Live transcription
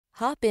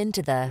Hop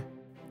into the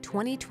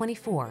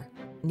 2024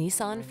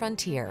 Nissan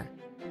Frontier.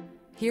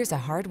 Here's a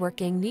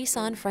hardworking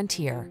Nissan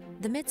Frontier,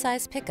 the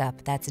midsize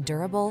pickup that's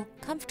durable,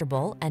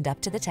 comfortable, and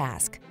up to the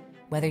task.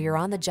 Whether you're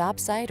on the job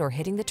site or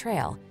hitting the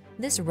trail,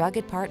 this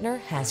rugged partner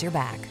has your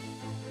back.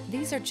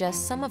 These are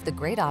just some of the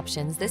great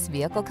options this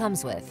vehicle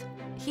comes with: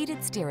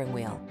 heated steering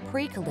wheel,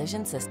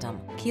 pre-collision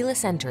system,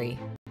 keyless entry,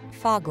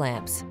 fog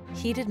lamps,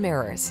 heated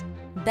mirrors,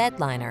 bed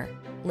liner,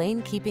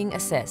 lane keeping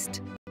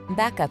assist,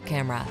 backup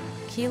camera,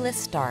 keyless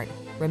start,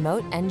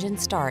 remote engine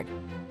start.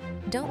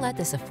 Don't let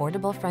this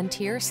affordable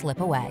Frontier slip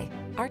away.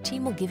 Our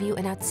team will give you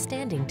an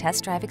outstanding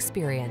test drive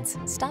experience.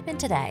 Stop in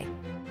today.